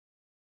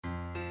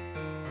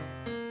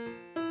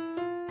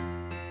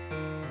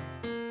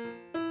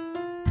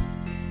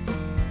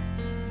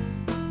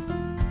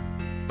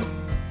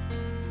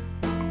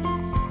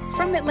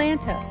from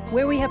Atlanta,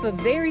 where we have a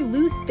very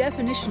loose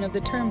definition of the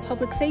term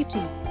public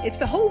safety. It's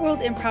the Whole World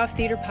Improv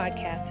Theater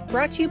podcast,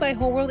 brought to you by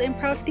Whole World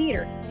Improv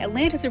Theater,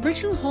 Atlanta's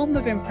original home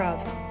of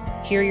improv.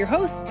 Here are your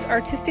hosts,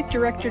 artistic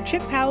director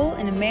Chip Powell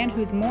and a man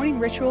whose morning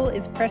ritual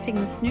is pressing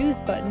the snooze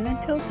button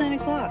until 10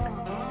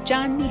 o'clock,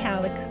 John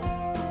Mihalik.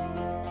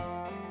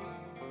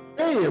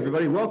 Hey,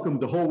 everybody. Welcome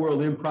to Whole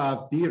World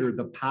Improv Theater,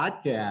 the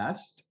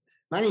podcast.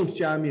 My name's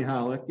John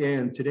Mihalik,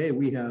 and today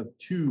we have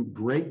two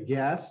great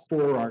guests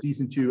for our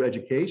Season 2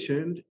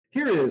 education.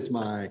 Here is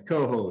my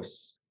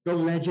co-host, the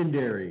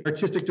legendary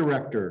artistic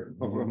director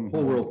of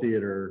Whole World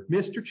Theater,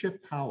 Mr.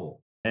 Chip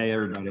Powell. Hey,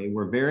 everybody.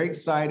 We're very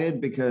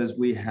excited because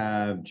we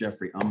have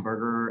Jeffrey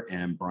Umberger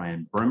and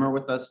Brian Brimmer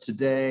with us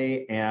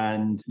today.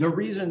 And the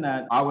reason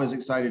that I was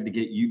excited to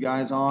get you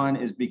guys on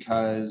is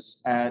because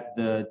at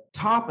the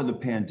top of the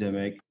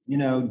pandemic,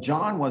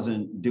 John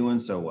wasn't doing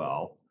so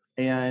well.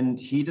 And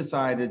he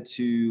decided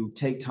to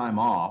take time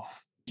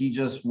off. He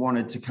just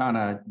wanted to kind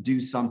of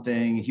do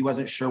something. He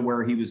wasn't sure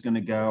where he was going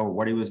to go or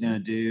what he was going to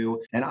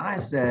do. And I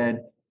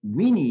said,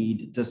 we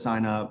need to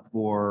sign up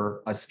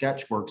for a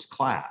Sketchworks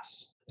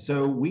class.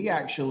 So we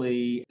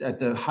actually, at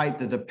the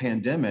height of the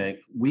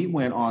pandemic, we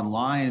went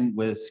online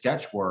with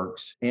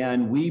Sketchworks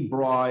and we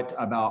brought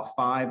about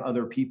 5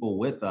 other people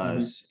with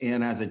us. Mm-hmm.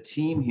 And as a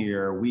team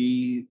here,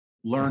 we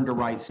learn to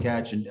write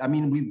sketch. And I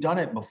mean, we've done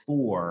it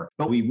before,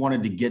 but we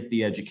wanted to get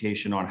the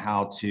education on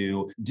how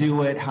to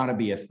do it, how to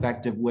be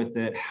effective with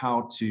it,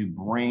 how to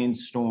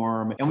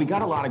brainstorm. And we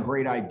got a lot of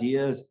great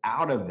ideas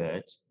out of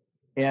it.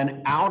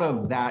 And out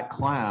of that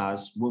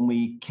class, when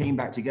we came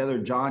back together,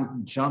 John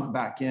jumped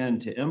back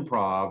into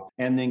improv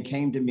and then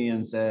came to me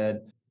and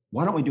said,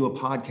 why don't we do a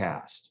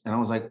podcast? And I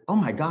was like, oh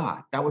my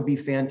God, that would be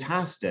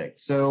fantastic.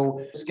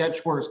 So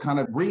Sketchworks kind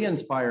of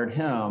re-inspired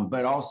him,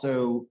 but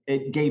also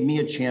it gave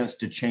me a chance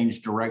to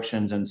change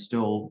directions and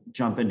still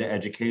jump into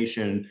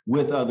education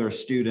with other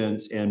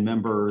students and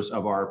members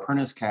of our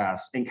apprentice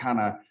cast and kind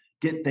of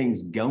get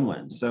things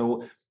going.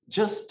 So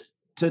just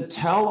to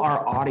tell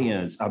our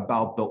audience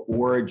about the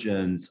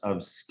origins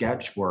of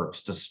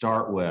Sketchworks to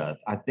start with,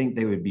 I think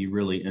they would be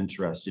really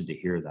interested to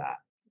hear that.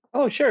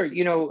 Oh, sure.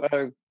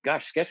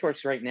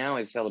 Sketchworks right now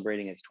is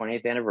celebrating its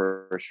 20th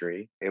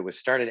anniversary. It was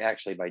started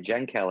actually by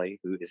Jen Kelly,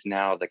 who is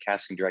now the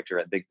casting director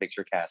at Big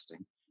Picture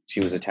Casting. She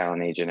was a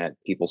talent agent at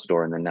People's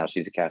Store, and then now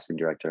she's a casting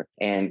director.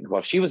 And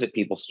while she was at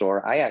People's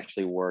Store, I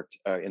actually worked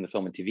in the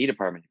film and TV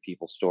department at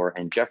People's Store,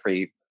 and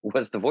Jeffrey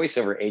was the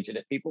voiceover agent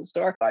at People's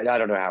Store. I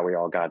don't know how we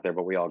all got there,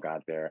 but we all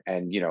got there.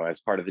 And,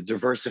 as part of the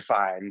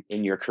diversifying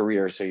in your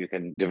career so you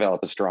can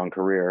develop a strong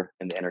career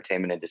in the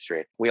entertainment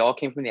industry. We all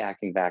came from the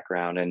acting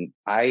background, and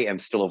I am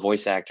still a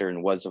voice actor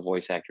and was a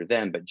voice actor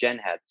then, but Jen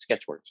had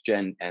Sketchworks,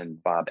 Jen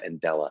and Bob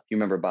and Della. You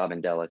remember Bob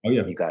and Della? Oh,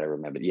 yeah. You got to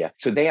remember. Yeah.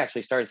 So they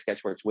actually started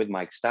Sketchworks with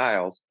Mike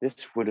Stiles. This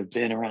would have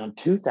been around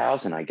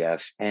 2000, I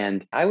guess.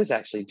 And I was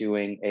actually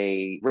doing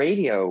a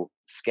radio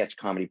sketch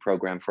comedy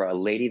program for a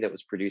lady that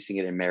was producing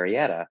it in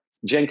Marietta.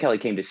 Jen Kelly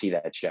came to see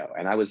that show,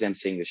 and I was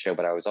emceeing the show,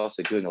 but I was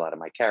also doing a lot of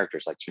my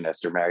characters like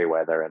Chester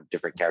Merriweather and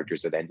different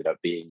characters that ended up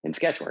being in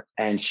Sketchworks.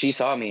 And she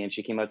saw me and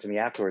she came up to me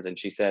afterwards and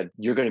she said,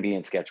 you're going to be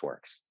in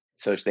Sketchworks.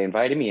 So they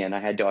invited me in.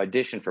 I had to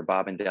audition for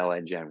Bob and Della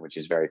and Jen, which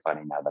is very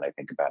funny now that I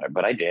think about it,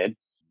 but I did,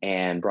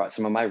 and brought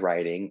some of my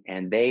writing,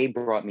 and they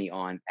brought me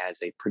on as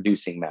a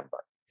producing member.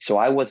 So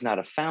I was not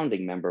a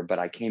founding member, but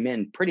I came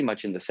in pretty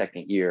much in the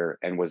second year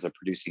and was a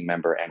producing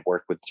member and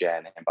worked with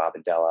Jen and Bob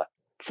and Della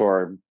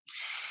for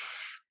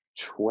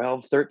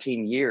 12,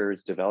 13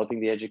 years,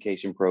 developing the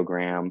education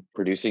program,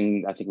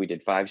 producing, I think we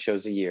did 5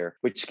 shows a year,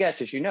 which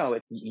sketch, as you know,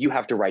 you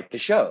have to write the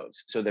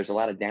shows. So there's a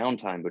lot of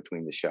downtime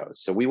between the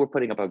shows. So we were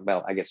putting up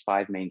about,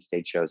 5 main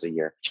stage shows a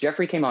year.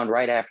 Jeffrey came on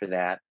right after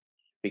that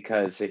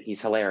because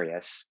he's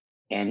hilarious.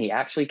 And he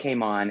actually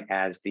came on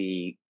as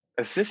the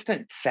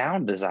assistant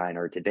sound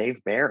designer to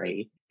Dave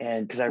Barry.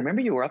 And because I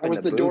remember you were up in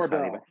the booth,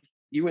 doorbell.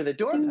 You were the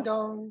doorbell. Ding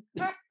dong.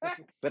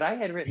 But I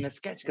had written a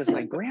sketch because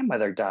my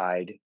grandmother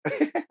died.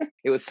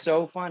 It was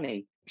so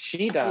funny.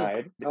 She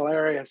died.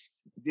 Hilarious.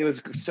 It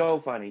was so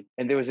funny.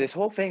 And there was this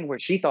whole thing where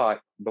she thought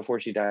before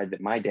she died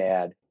that my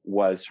dad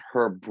was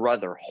her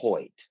brother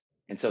Hoyt.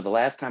 And so the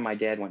last time my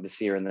dad went to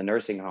see her in the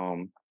nursing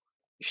home,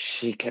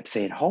 she kept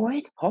saying,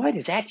 Hoyt,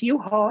 is that you,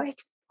 Hoyt?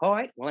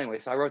 Hoyt? Well, anyway,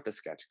 so I wrote this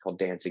sketch called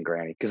Dancing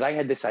Granny because I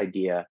had this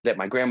idea that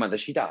my grandmother,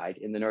 she died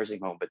in the nursing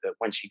home, but that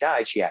when she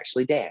died, she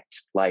actually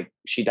danced. Like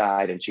she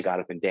died and she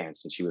got up and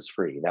danced and she was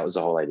free. That was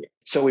the whole idea.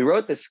 So we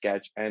wrote this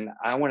sketch and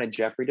I wanted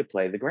Jeffrey to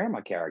play the grandma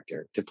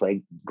character, to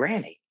play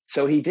Granny.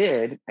 So he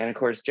did. And of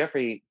course,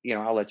 Jeffrey,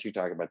 I'll let you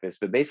talk about this,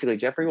 but basically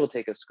Jeffrey will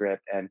take a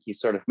script and he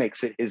sort of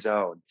makes it his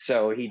own.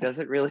 So he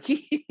doesn't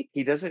really,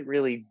 he doesn't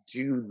really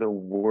do the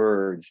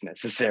words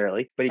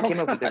necessarily, but he came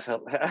up with this,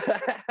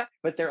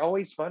 but they're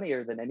always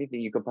funnier than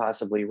anything you could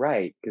possibly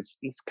write because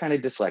he's kind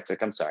of dyslexic.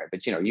 I'm sorry, but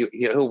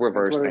he'll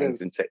reverse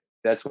things and say,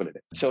 that's what it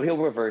is. So he'll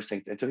reverse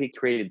things. And so he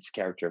created this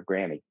character of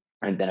Granny.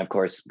 And then, of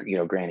course,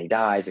 Granny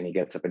dies and he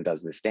gets up and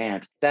does this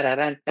dance. And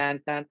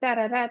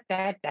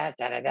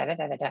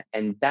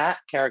that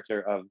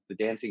character of the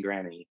dancing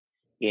Granny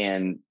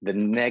in the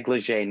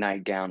negligee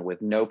nightgown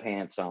with no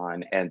pants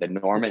on and the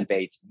Norman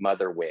Bates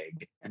mother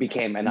wig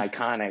became an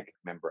iconic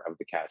member of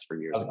the cast for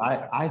years.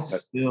 I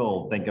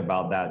still think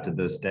about that to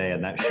this day,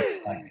 and that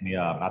shit cracks me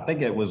up. I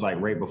think it was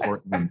like right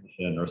before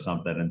intermission or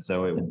something, and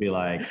so it would be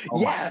like,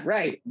 oh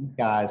right. These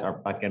guys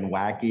are fucking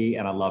wacky,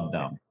 and I love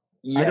them.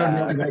 I don't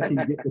know if I can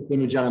get this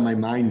image out of my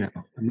mind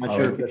now. I'm not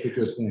sure if that's a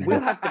good thing. We'll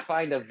have to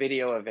find a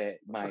video of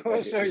it, Mike.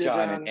 We'll show you,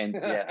 John. And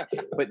yeah,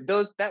 but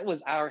that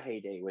was our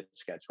heyday with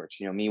Sketchworks.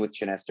 You know, me with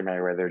Shenester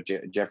Merriweather,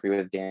 Jeffrey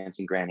with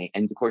Dancing Granny,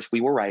 and of course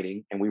we were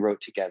writing and we wrote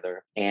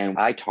together. And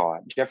I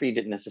taught. Jeffrey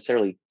didn't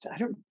necessarily. I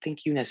don't think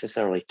you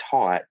necessarily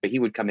taught, but he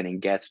would come in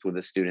and guest with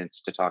the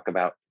students to talk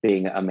about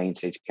being a main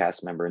stage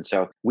cast member. And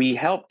so we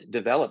helped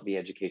develop the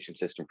education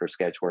system for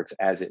Sketchworks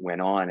as it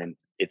went on, and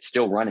it's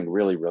still running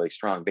really, really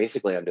strong,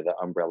 basically under the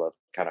umbrella of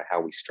kind of how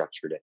we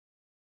structured it.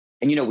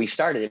 And, you know, we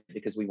started it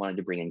because we wanted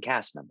to bring in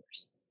cast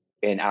members.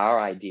 And our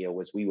idea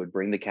was we would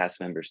bring the cast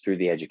members through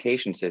the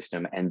education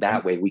system. And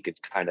that way we could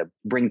kind of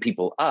bring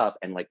people up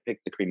and like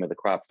pick the cream of the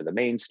crop for the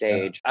main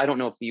stage. Yeah. I don't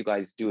know if you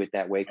guys do it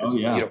that way.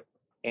 You know,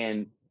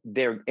 and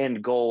their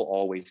end goal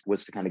always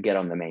was to kind of get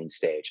on the main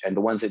stage. And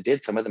the ones that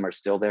did, some of them are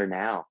still there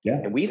now. Yeah.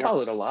 And we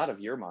followed a lot of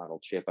your model,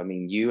 Chip. I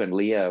mean, you and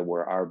Leah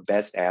were our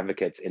best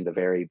advocates in the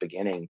very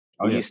beginning.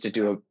 We used to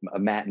do a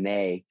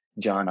matinee,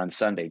 John, on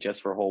Sunday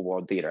just for Whole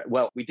World Theater.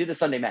 Well, we did a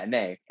Sunday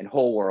matinee and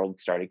Whole World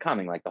started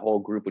coming. Like the whole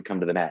group would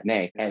come to the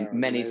matinee, and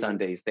many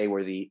Sundays they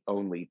were the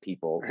only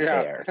people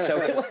there.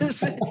 So it was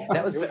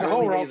that was the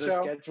whole world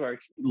show.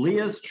 Sketchworks.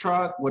 Leah's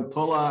truck would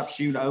pull up.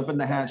 She would open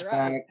the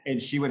hatchback,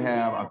 and she would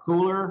have a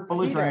cooler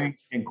full of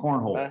drinks and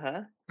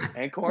cornhole.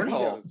 And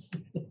cornhole.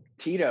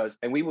 Tito's,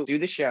 and we would do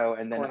the show,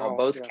 and then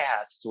both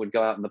casts would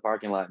go out in the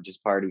parking lot and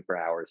just party for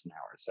hours and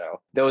hours. So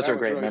those are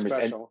great memories.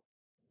 Special.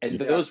 And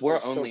those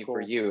were only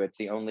for you. It's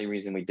the only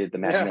reason we did the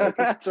matinee.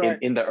 Because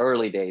in the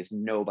early days,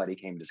 nobody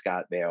came to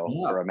Scottsdale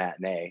for a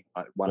matinee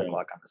at 1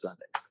 o'clock on a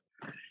Sunday.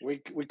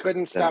 We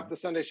couldn't stop the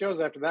Sunday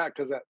shows after that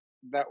because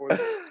that was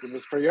it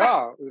was for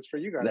y'all. It was for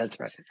you guys. That's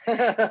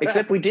right.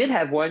 Except we did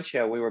have one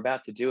show. We were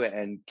about to do it,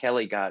 and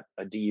Kelly got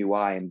a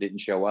DUI and didn't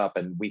show up,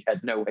 and we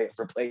had no way of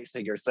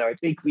replacing her. So I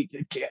think we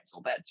did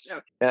cancel that show.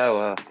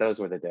 Oh, those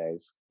were the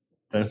days.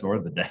 Those were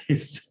the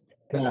days.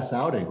 Pass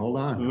outing. Hold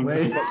on.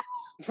 Wait.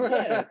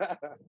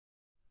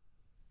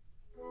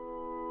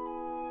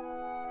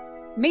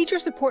 Major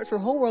support for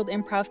Whole World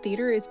Improv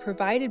Theater is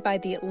provided by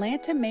the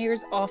Atlanta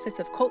Mayor's Office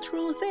of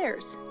Cultural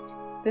Affairs,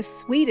 the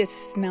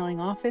sweetest smelling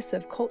office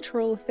of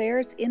cultural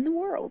affairs in the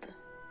world.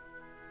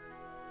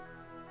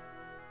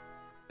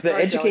 The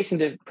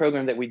education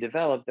program that we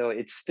developed, though,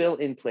 it's still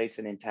in place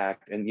and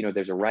intact. And, you know,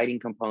 there's a writing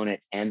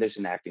component and there's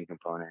an acting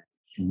component.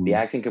 Mm-hmm. The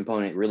acting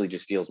component really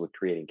just deals with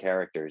creating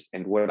characters.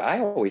 And what I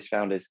always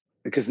found is,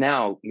 because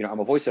now, you know, I'm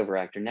a voiceover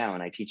actor now,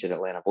 and I teach at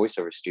Atlanta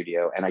Voiceover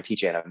Studio, and I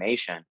teach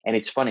animation. And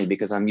it's funny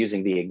because I'm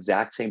using the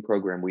exact same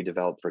program we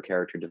developed for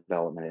character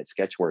development at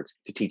Sketchworks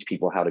to teach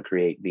people how to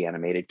create the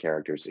animated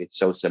characters. It's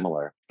so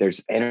similar.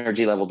 There's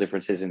energy level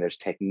differences and there's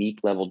technique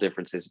level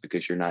differences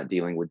because you're not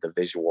dealing with the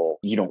visual.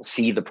 You don't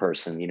see the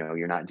person, you know,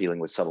 you're not dealing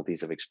with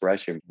subtleties of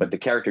expression, but the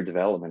character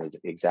development is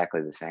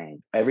exactly the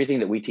same. Everything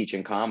that we teach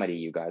in comedy,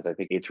 you guys, I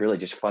think it's really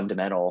just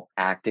fundamental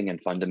acting and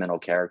fundamental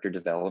character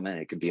development.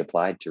 It could be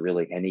applied to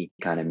really any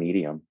kind of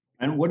medium.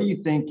 And what do you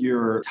think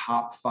your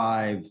top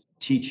 5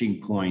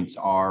 teaching points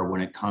are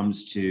when it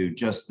comes to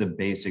just the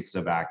basics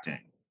of acting?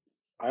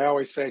 I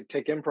always say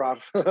take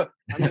improv.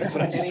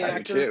 Any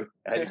actor,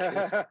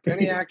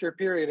 any actor,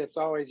 period. It's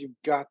always you've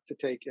got to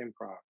take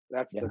improv.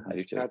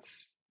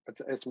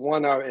 It's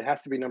one of it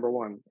has to be number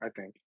one, I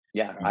think.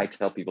 Yeah, I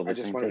tell people the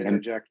same thing. I just wanted to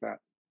interject that.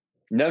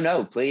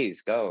 No,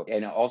 please go.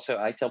 And also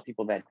I tell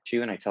people that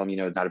too. And I tell them, you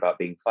know, it's not about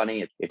being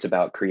funny. It's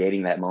about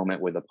creating that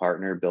moment with a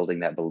partner, building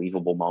that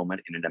believable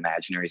moment in an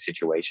imaginary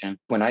situation.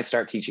 When I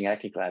start teaching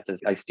acting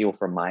classes, I steal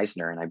from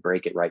Meisner and I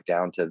break it right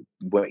down to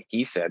what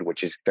he said,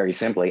 which is very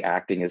simply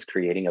acting is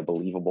creating a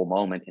believable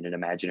moment in an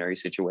imaginary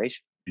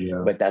situation.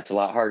 Yeah. But that's a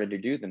lot harder to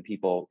do than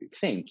people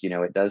think. You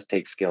know, it does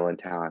take skill and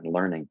talent and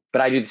learning.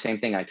 But I do the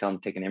same thing. I tell them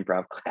to take an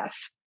improv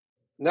class.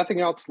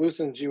 Nothing else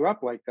loosens you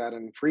up like that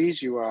and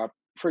frees you up.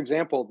 For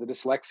example, the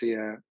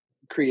dyslexia,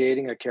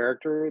 creating a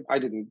character, I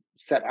didn't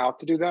set out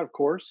to do that, of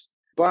course.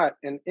 But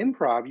in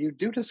improv, you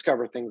do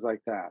discover things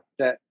like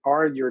that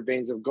are your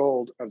veins of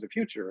gold of the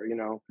future, you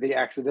know, the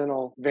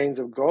accidental veins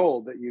of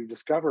gold that you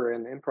discover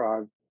in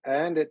improv.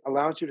 And it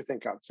allows you to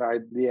think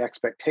outside the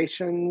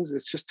expectations.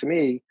 It's just, to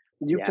me,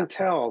 you can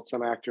tell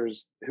some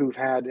actors who've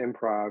had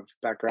improv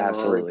background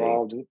or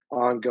involved in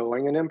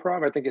ongoing in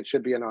improv. I think it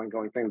should be an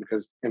ongoing thing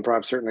because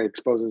improv certainly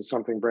exposes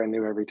something brand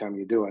new every time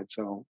you do it.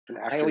 So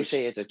I always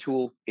say it's a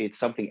tool. It's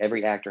something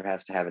every actor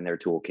has to have in their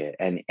toolkit.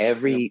 And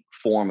every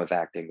form of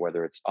acting,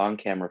 whether it's on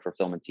camera for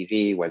film and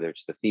TV, whether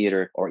it's the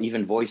theater or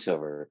even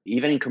voiceover,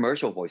 even in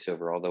commercial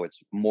voiceover, although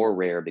it's more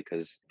rare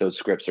because those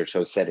scripts are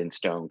so set in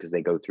stone because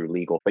they go through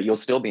legal, but you'll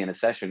still be in a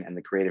session and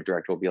the creative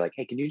director will be like,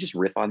 hey, can you just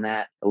riff on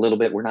that a little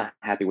bit? We're not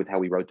happy with how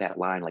we wrote that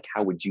line? Like,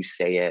 how would you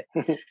say it?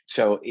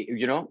 So,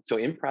 so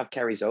improv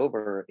carries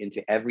over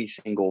into every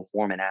single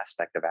form and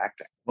aspect of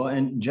acting. Well,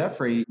 and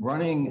Jeffrey,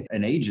 running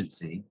an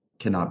agency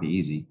cannot be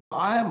easy.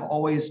 I'm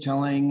always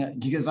telling,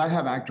 because I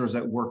have actors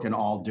that work in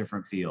all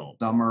different fields.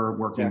 Some are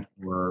working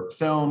for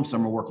film,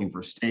 some are working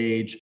for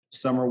stage,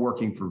 some are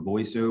working for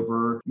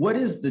voiceover. What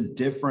is the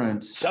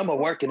difference? Some are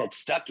working at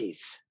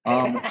Stuckey's.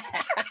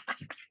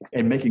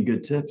 And making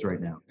good tips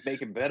right now.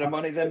 Making better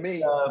money than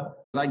me.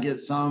 I get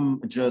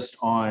some just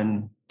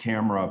on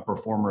camera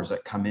performers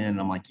that come in.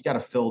 I'm like, you got to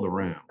fill the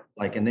room.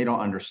 Like, and they don't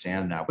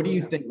understand that. What do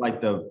you think, like,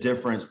 the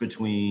difference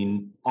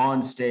between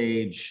on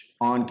stage,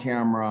 on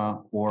camera,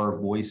 or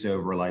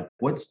voiceover? Like,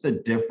 what's the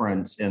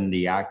difference in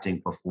the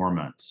acting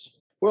performance?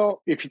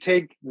 Well, if you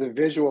take the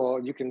visual,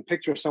 you can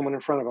picture someone in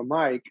front of a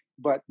mic,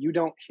 but you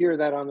don't hear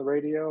that on the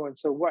radio. And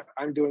so what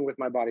I'm doing with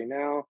my body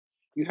now,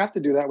 you have to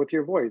do that with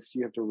your voice.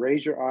 You have to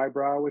raise your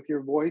eyebrow with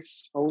your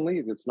voice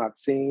only. It's not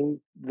seen.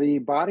 The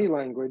body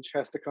language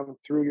has to come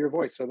through your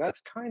voice. So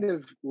that's kind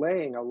of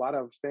laying a lot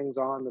of things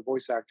on the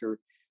voice actor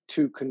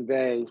to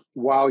convey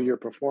while you're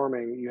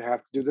performing. You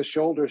have to do the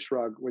shoulder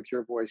shrug with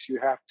your voice. You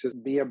have to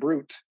be a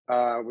brute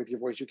with your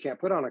voice. You can't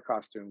put on a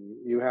costume.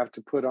 You have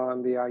to put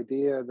on the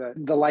idea that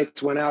the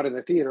lights went out in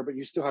the theater, but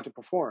you still have to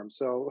perform.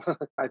 So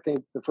I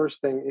think the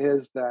first thing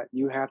is that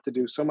you have to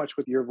do so much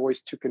with your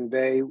voice to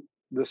convey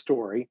the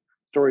story.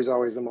 Story is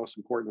always the most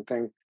important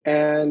thing.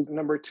 And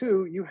number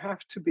two, you have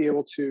to be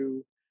able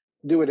to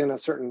do it in a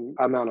certain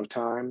amount of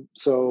time.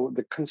 So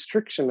the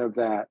constriction of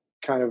that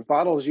kind of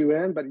bottles you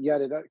in, but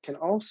yet it can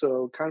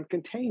also kind of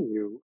contain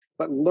you.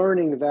 But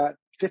learning that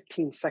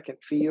 15-second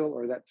feel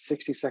or that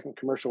 60-second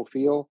commercial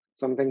feel,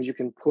 some things you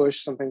can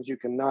push, some things you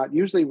cannot.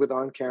 Usually with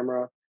on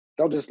camera,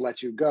 they'll just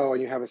let you go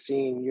and you have a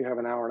scene, you have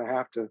an hour and a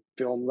half to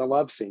film the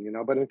love scene,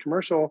 But in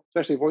commercial,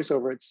 especially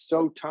voiceover, it's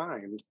so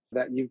timed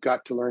that you've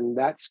got to learn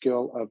that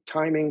skill of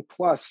timing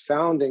plus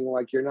sounding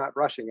like you're not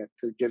rushing it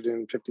to get it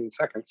in 15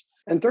 seconds.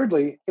 And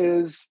thirdly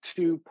is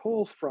to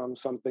pull from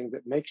something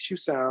that makes you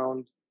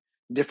sound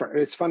different.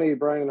 It's funny,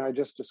 Brian and I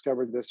just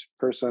discovered this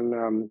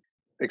person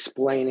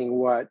explaining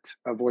what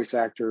a voice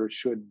actor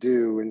should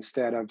do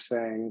instead of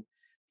saying,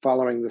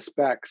 following the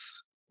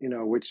specs,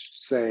 which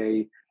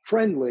say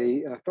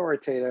friendly,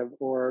 authoritative,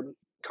 or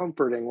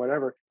comforting,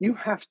 whatever. You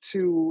have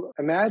to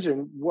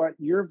imagine what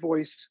your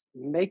voice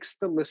makes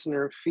the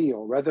listener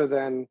feel rather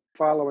than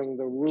following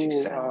the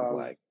rule of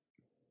like.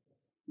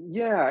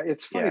 Yeah,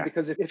 it's funny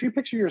because if you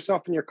picture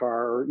yourself in your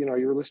car or,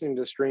 you're listening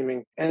to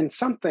streaming and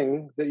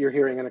something that you're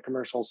hearing in a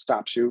commercial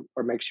stops you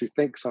or makes you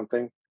think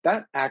something,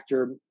 that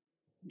actor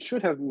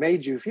should have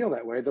made you feel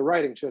that way. The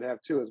writing should have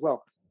too as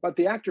well. But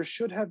the actor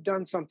should have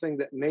done something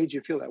that made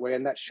you feel that way.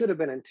 And that should have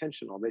been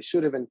intentional. They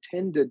should have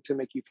intended to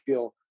make you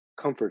feel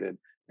comforted,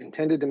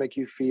 intended to make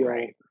you feel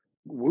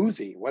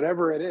woozy,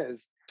 whatever it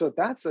is. So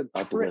that's a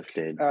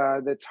uplifted.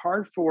 Trick that's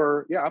hard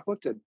for,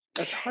 uplifted.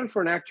 That's hard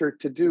for an actor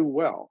to do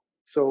well.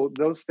 So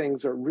those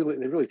things it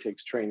really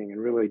takes training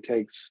and really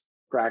takes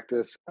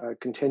practice,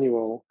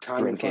 continual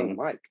time in front of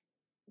the mic.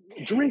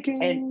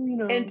 Drinking,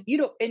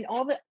 and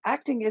all the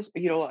acting is,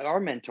 our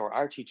mentor,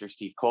 our teacher,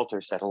 Steve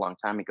Coulter, said a long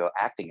time ago,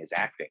 acting is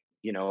acting.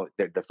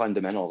 The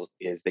fundamental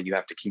is that you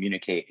have to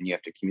communicate and you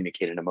have to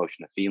communicate an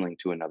emotion, a feeling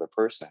to another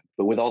person.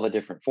 But with all the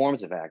different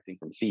forms of acting,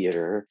 from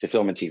theater to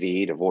film and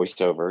TV to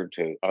voiceover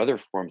to other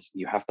forms,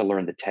 you have to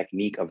learn the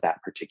technique of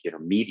that particular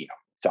medium.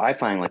 So I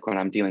find, like, when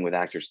I'm dealing with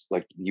actors,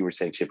 like you were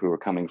saying, Chip, who are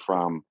coming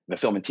from the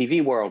film and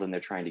TV world and they're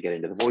trying to get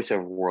into the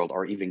voiceover world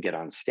or even get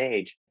on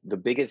stage, the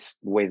biggest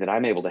way that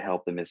I'm able to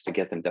help them is to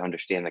get them to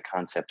understand the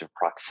concept of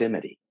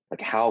proximity.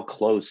 Like, how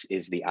close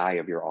is the eye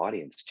of your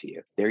audience to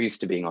you? They're used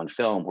to being on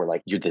film where,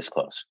 like, you're this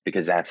close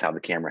because that's how the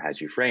camera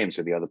has you framed.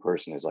 So the other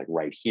person is like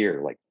right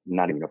here, like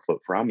not even a foot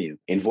from you.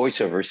 In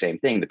voiceover, same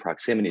thing. The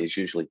proximity is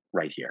usually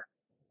right here.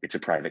 It's a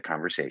private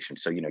conversation.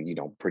 So, you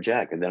don't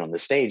project. And then on the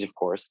stage, of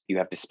course, you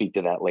have to speak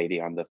to that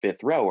lady on the 5th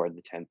row or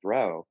the 10th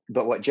row.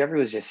 But what Jeffrey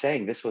was just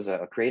saying, this was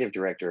a creative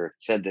director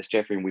said this,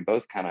 Jeffrey, and we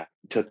both kind of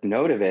took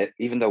note of it,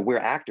 even though we're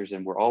actors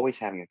and we're always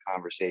having a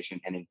conversation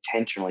and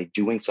intentionally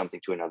doing something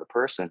to another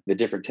person. The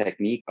different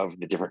technique of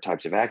the different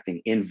types of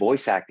acting. In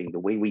voice acting, the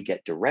way we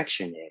get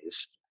direction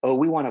is,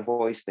 we want a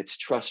voice that's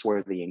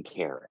trustworthy and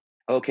caring.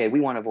 Okay, we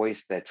want a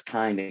voice that's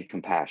kind and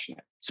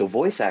compassionate. So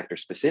voice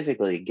actors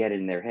specifically get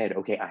in their head,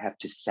 okay, I have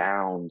to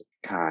sound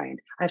kind.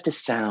 I have to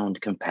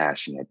sound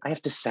compassionate. I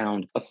have to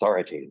sound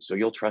authoritative. So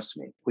you'll trust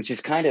me, which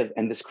is kind of,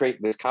 and this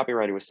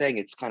copywriter was saying,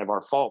 it's kind of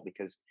our fault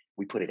because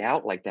we put it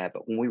out like that.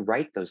 But when we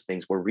write those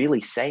things, we're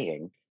really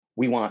saying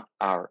we want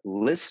our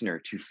listener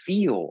to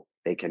feel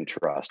they can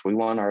trust. We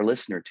want our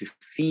listener to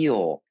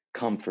feel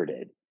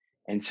comforted.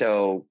 And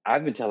so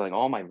I've been telling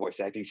all my voice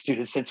acting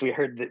students since we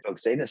heard the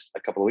folks say this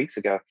a couple of weeks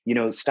ago,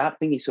 stop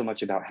thinking so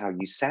much about how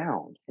you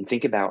sound and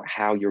think about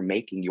how you're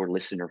making your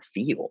listener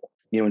feel.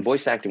 In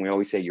voice acting, we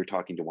always say you're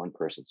talking to one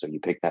person. So you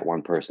pick that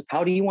one person.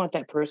 How do you want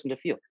that person to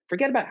feel?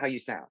 Forget about how you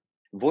sound.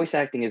 Voice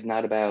acting is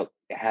not about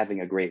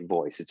having a great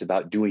voice. It's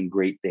about doing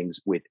great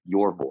things with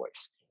your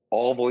voice.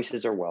 All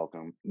voices are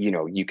welcome.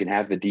 You can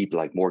have the deep,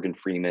 like Morgan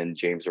Freeman,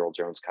 James Earl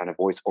Jones kind of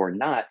voice or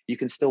not. You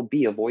can still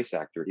be a voice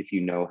actor if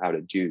you know how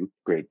to do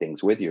great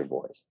things with your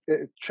voice.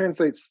 It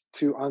translates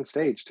to on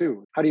stage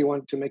too. How do you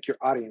want to make your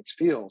audience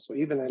feel? So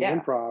even in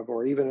improv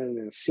or even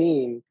in a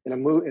scene,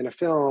 in a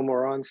film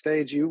or on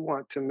stage, you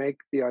want to make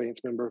the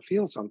audience member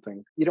feel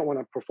something. You don't want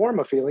to perform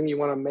a feeling. You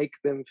want to make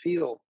them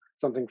feel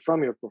something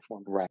from your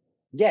performance. Right.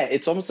 Yeah,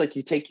 it's almost like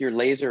you take your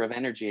laser of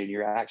energy and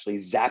you're actually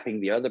zapping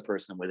the other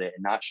person with it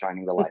and not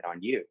shining the light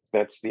on you.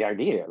 That's the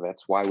idea.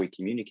 That's why we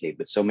communicate.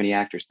 But so many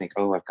actors think,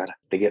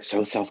 they get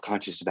so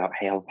self-conscious about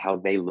how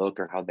they look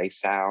or how they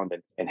sound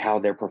and how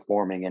they're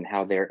performing and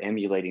how they're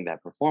emulating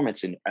that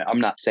performance. And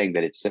I'm not saying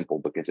that it's simple,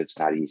 because it's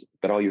not easy,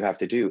 but all you have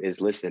to do is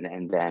listen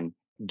and then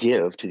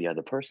give to the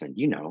other person.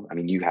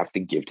 You have to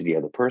give to the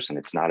other person.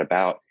 It's not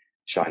about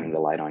shining the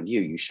light on you.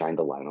 You shine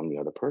the light on the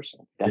other person.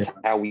 That's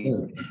how we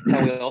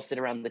all sit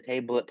around the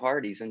table at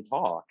parties and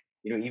talk.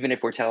 Even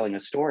if we're telling a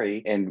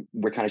story and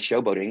we're kind of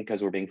showboating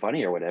because we're being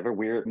funny or whatever,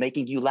 we're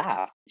making you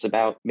laugh. It's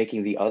about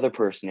making the other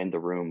person in the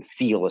room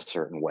feel a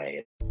certain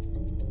way.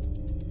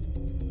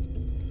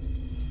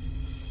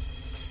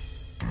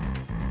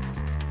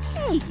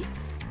 Hey,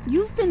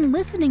 you've been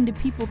listening to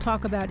people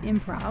talk about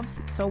improv,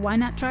 so why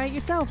not try it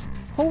yourself?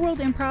 Whole World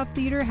Improv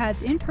Theater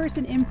has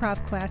in-person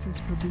improv classes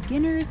for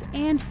beginners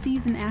and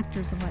seasoned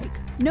actors alike.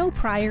 No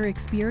prior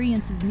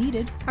experience is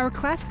needed. Our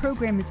class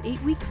program is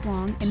 8 weeks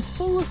long and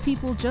full of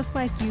people just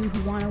like you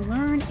who want to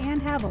learn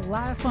and have a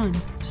lot of fun.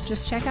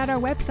 Just check out our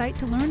website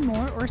to learn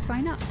more or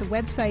sign up. The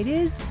website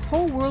is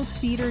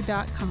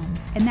wholeworldtheater.com,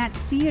 and that's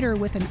theater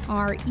with an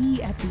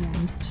R-E at the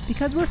end,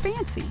 because we're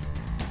fancy.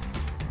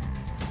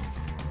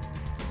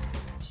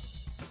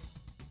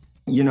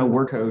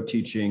 We're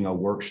co-teaching a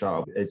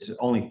workshop. It's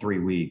only 3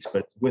 weeks,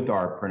 but with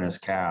our apprentice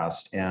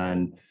cast.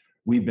 And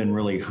we've been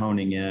really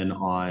honing in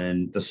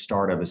on the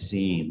start of a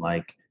scene.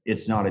 Like,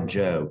 it's not a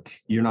joke.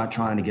 You're not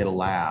trying to get a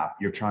laugh.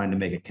 You're trying to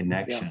make a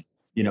connection. Yeah.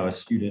 A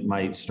student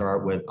might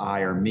start with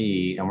I or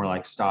me, and we're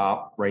like,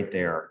 stop right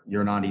there.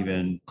 You're not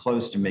even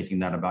close to making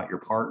that about your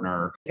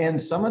partner. And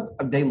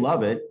they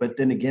love it. But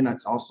then again,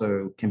 it's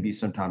also can be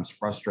sometimes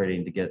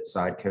frustrating to get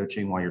side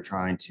coaching while you're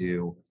trying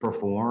to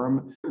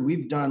perform.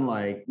 We've done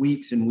like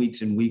weeks and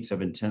weeks and weeks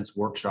of intense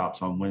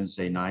workshops on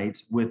Wednesday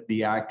nights with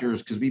the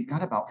actors, because we've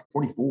got about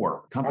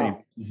 44 company.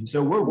 Wow.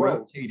 So we're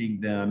rotating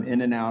them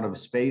in and out of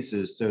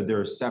spaces. So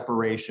there's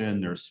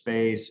separation, there's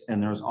space,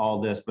 and there's all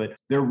this, but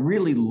they're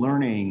really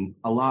learning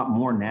a lot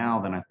more now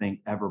than I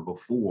think ever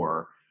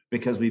before,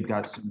 because we've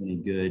got so many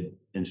good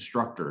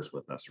instructors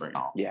with us right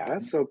now. Yeah,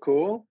 that's so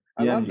cool.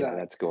 I love that.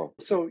 That's cool.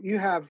 So you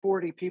have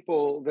 40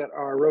 people that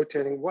are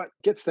rotating. What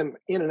gets them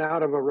in and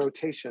out of a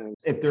rotation?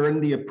 If they're in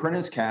the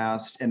apprentice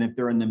cast and if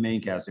they're in the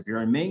main cast. If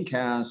you're in main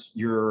cast,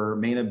 your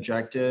main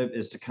objective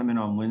is to come in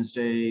on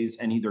Wednesdays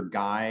and either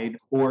guide,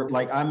 or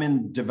like I'm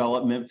in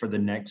development for the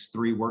next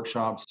 3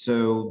 workshops.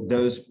 So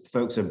those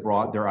folks have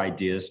brought their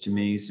ideas to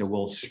me. So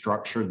we'll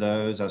structure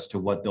those as to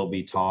what they'll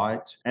be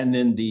taught. And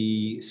then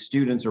the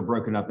students are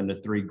broken up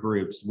into 3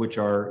 groups, which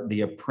are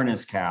the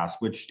apprentice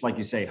cast, which, like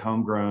you say,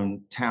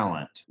 homegrown talent.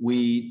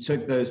 We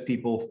took those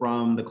people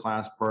from the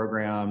class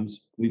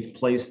programs, we've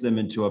placed them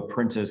into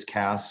apprentice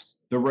casts.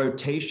 The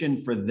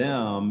rotation for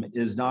them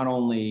is not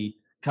only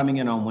coming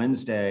in on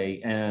Wednesday,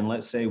 and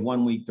let's say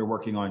 1 week they're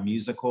working on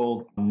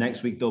musical,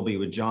 next week they'll be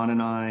with John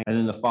and I, and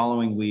then the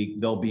following week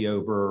they'll be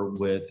over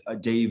with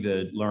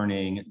David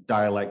learning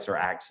dialects or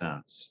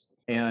accents.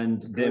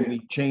 And then we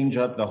change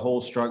up the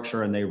whole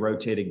structure and they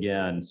rotate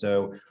again.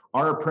 So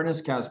our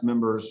apprentice cast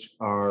members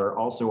are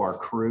also our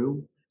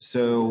crew.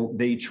 So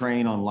they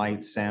train on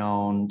light,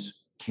 sound,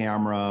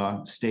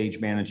 camera, stage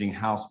managing,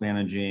 house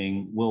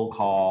managing, will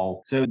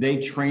call. So they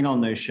train on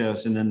those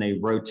shifts and then they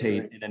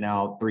rotate in and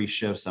out 3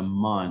 shifts a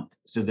month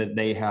so that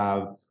they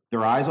have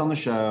their eyes on the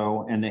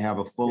show and they have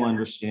a full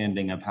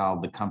understanding of how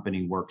the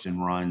company works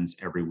and runs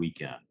every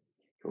weekend.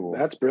 Cool.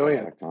 That's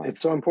brilliant. It's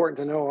so important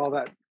to know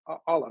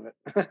all of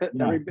it.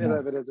 Every bit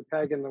of it is a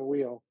peg in the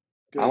wheel.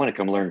 Good. I want to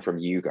come learn from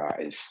you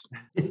guys.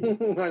 I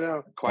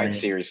know. Quite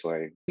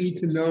seriously. You need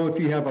to know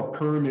if you have a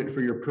permit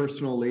for your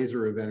personal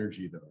laser of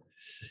energy, though.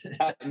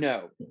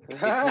 No, it's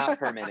not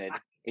permitted.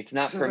 It's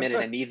not permitted,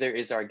 and neither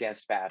is our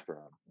guest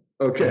bathroom.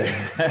 Okay.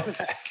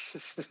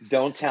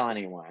 Don't tell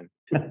anyone.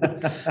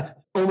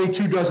 Only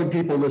 24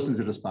 people listen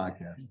to this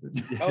podcast.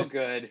 Oh,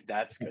 good.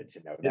 That's good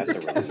to know. That's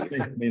a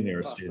relief. Mainly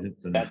our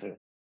students.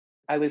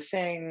 I was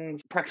saying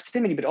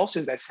proximity, but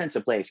also that sense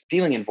of place.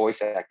 Dealing in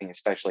voice acting,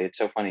 especially, it's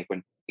so funny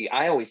when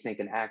I always think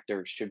an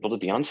actor should be able to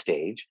be on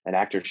stage. An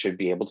actor should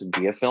be able to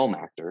be a film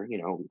actor,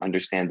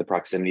 understand the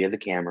proximity of the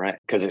camera,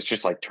 because it's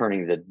just like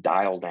turning the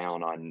dial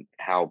down on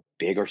how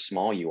big or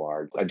small you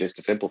are, just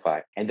to simplify.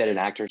 And that an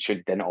actor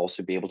should then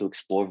also be able to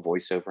explore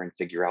voiceover and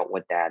figure out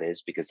what that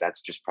is, because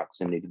that's just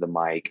proximity to the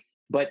mic.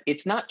 But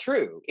it's not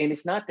true. And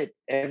it's not that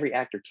every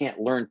actor can't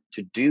learn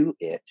to do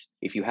it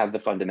if you have the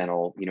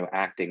fundamental,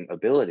 acting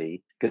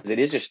ability, because it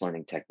is just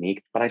learning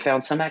technique. But I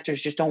found some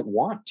actors just don't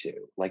want to.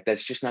 Like,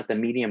 that's just not the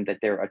medium that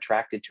they're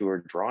attracted to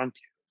or drawn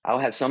to. I'll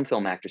have some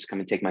film actors come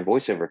and take my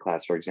voiceover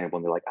class, for example,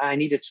 and they're like, I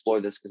need to explore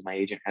this because my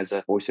agent has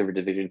a voiceover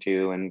division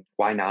too, and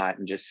why not?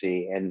 And just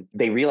see. And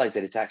they realize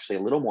that it's actually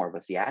a little more of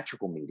a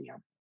theatrical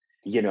medium,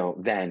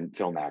 than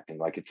film acting.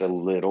 Like it's a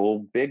little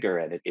bigger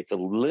and it's a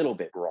little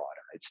bit broader.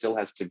 It still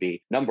has to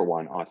be, number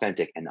one,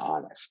 authentic and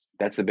honest.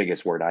 That's the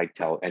biggest word I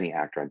tell any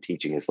actor I'm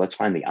teaching is let's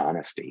find the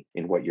honesty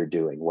in what you're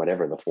doing,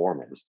 whatever the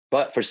form is.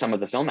 But for some of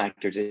the film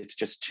actors, it's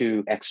just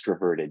too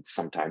extroverted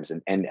sometimes.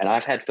 And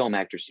I've had film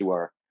actors who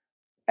are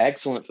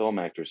excellent film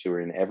actors who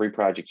are in every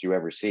project you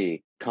ever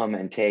see come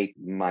and take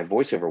my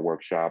voiceover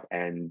workshop.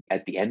 And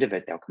at the end of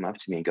it, they'll come up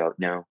to me and go,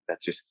 no,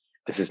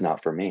 this is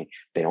not for me.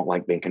 They don't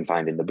like being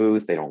confined in the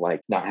booth. They don't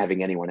like not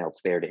having anyone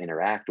else there to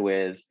interact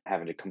with,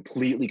 having to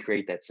completely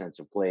create that sense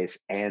of place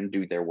and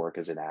do their work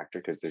as an actor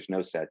because there's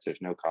no sets,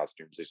 there's no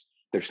costumes,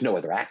 there's no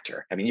other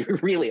actor. I mean, you're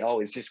really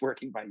always just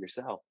working by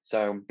yourself.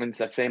 So it's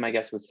the same, I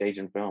guess, with stage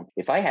and film.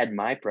 If I had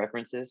my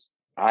preferences,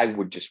 I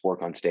would just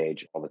work on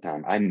stage all the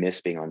time. I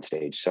miss being on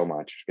stage so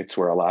much. It's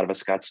where a lot of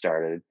us got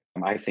started.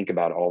 I think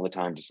about it all the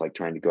time, just like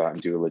trying to go out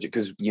and do a legit,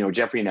 because,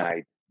 Jeffrey and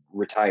I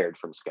retired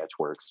from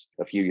Sketchworks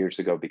a few years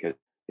ago because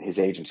his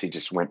agency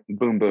just went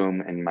boom,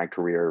 boom. And my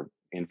career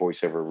in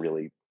voiceover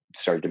really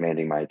started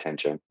demanding my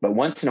attention. But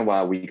once in a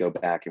while, we go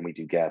back and we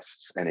do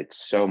guests, and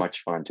it's so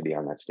much fun to be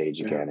on that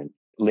stage again. And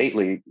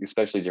lately,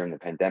 especially during the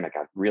pandemic,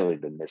 I've really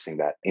been missing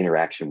that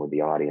interaction with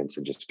the audience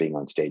and just being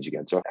on stage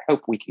again. So I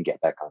hope we can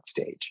get back on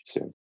stage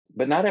soon.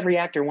 But not every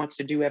actor wants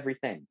to do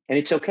everything. And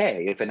it's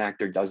okay if an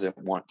actor doesn't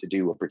want to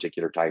do a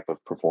particular type of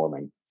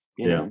performing.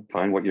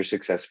 Find what you're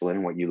successful in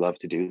and what you love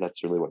to do.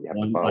 That's really what you have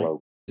to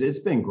follow. It's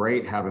been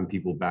great having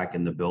people back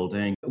in the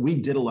building. We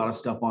did a lot of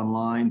stuff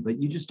online,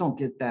 but you just don't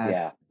get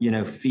that,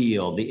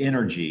 feel, the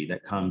energy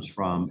that comes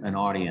from an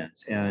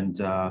audience. And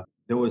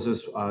there was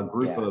this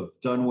group of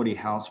Dunwoody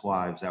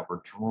housewives that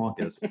were drunk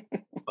as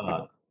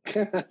fuck.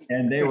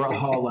 And they were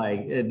all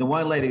like, and the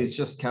one lady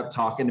just kept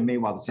talking to me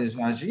while the scene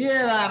was,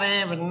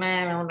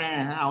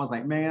 I was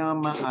like,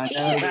 ma'am, I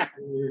know that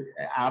you're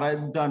out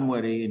of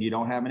Dunwoody and you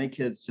don't have any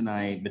kids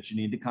tonight, but you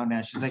need to calm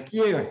down. She's like,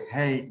 you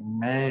hate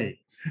me.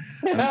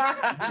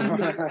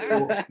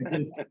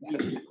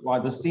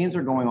 While the scenes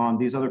are going on,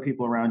 these other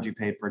people around you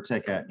paid for a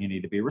ticket. You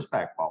need to be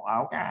respectful.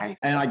 Okay.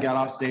 And I got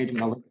off stage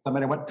and I looked at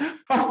somebody and went,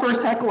 our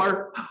first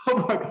heckler.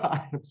 Oh my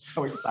God, I'm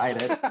so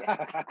excited.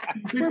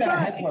 We've got a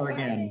heckler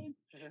again.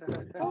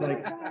 Oh my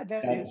God,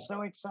 that is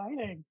so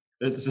exciting.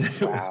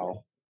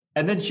 Wow.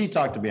 And then she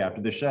talked to me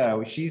after the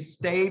show. She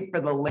stayed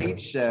for the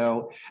late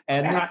show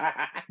and then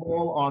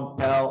full on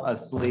fell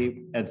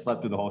asleep and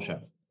slept through the whole show.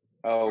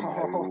 Oh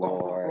my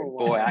Lord.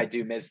 Boy, I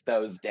do miss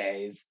those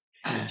days.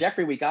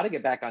 Jeffrey, we got to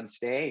get back on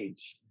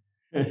stage.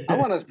 I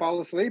want to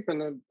fall asleep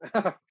and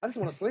I just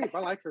want to sleep. I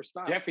like her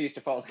style. Jeffrey used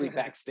to fall asleep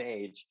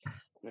backstage.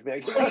 I'd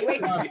be like,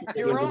 wait,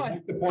 you're on. I'd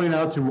like to point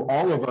out to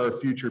all of our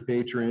future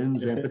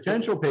patrons and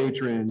potential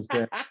patrons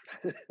that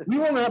we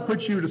will not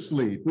put you to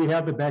sleep. We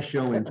have the best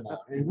show in town.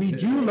 And we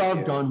do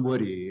love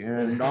Dunwoody,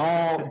 and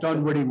all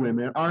Dunwoody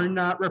women are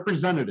not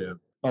representative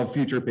of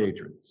future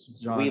patrons.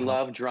 We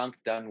love drunk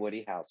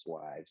Dunwoody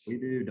housewives. We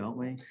do, don't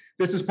we?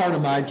 This is part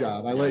of my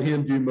job. I let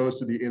him do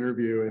most of the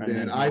interview, and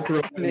then I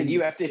throw. And then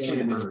you have to issue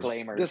the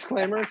disclaimers.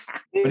 Disclaimer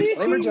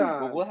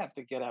job. Well, we'll have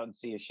to get out and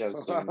see a show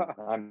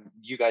soon.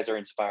 You guys are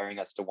inspiring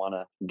us to want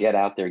to get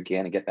out there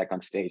again and get back on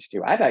stage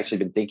too. I've actually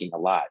been thinking a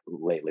lot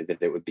lately that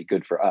it would be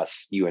good for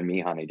us, you and me,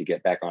 honey, to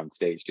get back on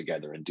stage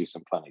together and do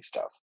some funny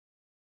stuff.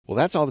 Well,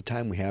 that's all the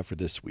time we have for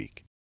this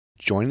week.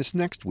 Join us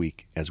next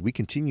week as we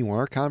continue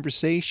our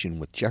conversation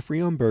with Jeffrey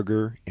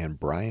Umberger and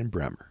Brian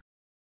Bremer.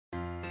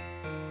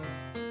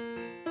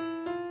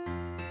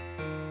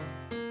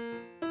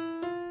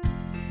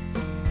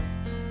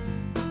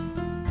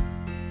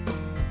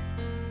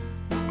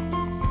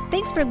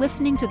 Thanks for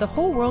listening to the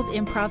Whole World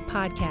Improv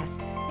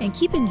Podcast, and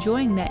keep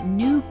enjoying that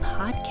new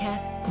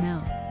podcast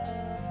smell.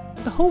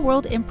 The Whole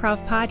World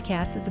Improv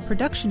Podcast is a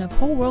production of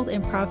Whole World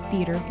Improv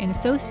Theater in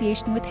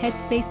association with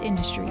Headspace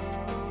Industries.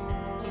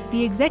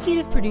 The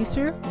executive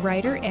producer,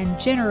 writer, and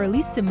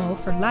generalissimo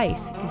for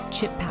life is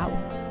Chip Powell.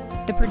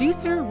 The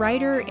producer,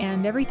 writer,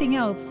 and everything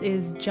else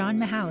is John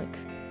Mihalik.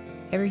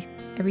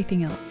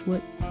 Everything else.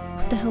 What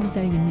the hell does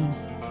that even mean?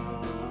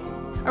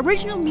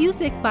 Original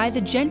music by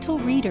The Gentle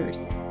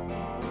Readers.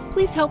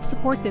 Please help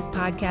support this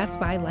podcast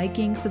by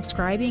liking,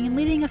 subscribing, and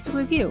leaving us a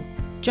review.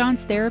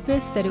 John's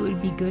therapist said it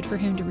would be good for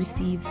him to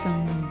receive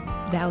some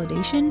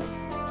validation,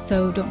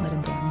 so don't let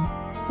him down.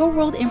 Whole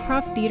World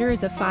Improv Theater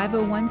is a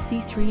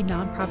 501c3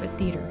 nonprofit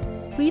theater.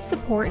 Please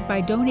support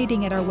by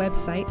donating at our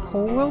website,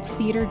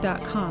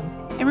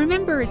 wholeworldtheater.com. And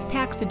remember, it's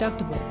tax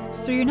deductible,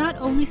 so you're not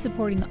only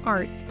supporting the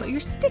arts, but you're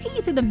sticking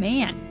it to the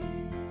man.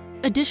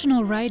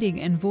 Additional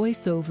writing and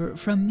voiceover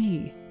from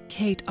me,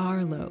 Kate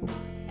Arlo.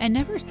 And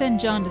never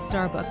send John to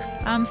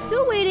Starbucks. I'm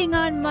still waiting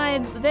on my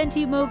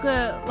venti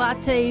mocha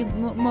latte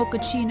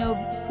mochaccino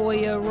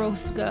foia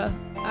rosca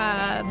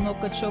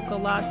mocha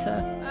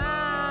chocolata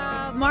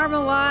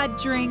marmalade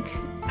drink.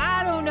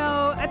 I don't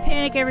know. I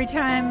panic every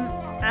time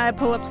I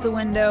pull up to the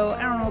window.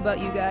 I don't know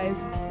about you guys.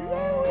 Is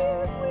that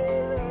weird? It's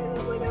weird.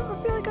 It's like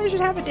I feel like I should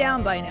have it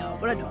down by now,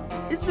 but I don't.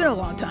 It's been a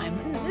long time.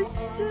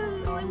 It's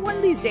like one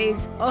of these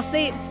days, I'll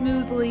say it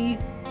smoothly.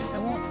 I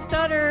won't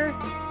stutter.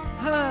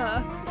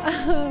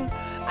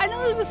 I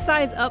know there's a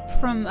size up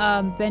from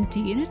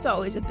Venti, and it's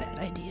always a bad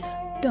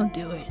idea. Don't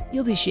do it.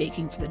 You'll be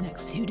shaking for the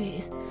next 2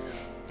 days.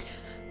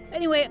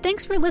 Anyway,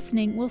 thanks for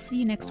listening. We'll see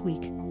you next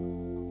week.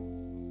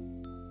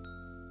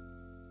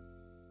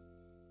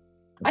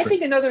 I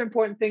think another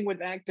important thing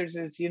with actors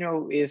is,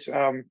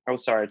 oh,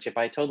 sorry, Chip,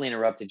 I totally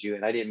interrupted you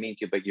and I didn't mean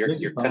to, but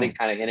you're cutting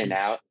kind of in and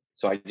out.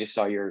 So I just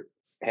saw your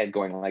head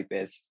going like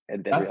this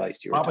and then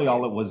realized you were probably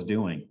talking. all it was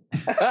doing.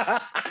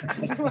 I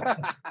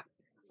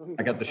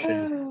got the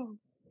shake.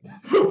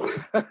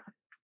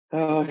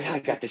 Oh, I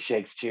got the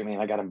shakes too, man.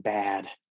 I got them bad.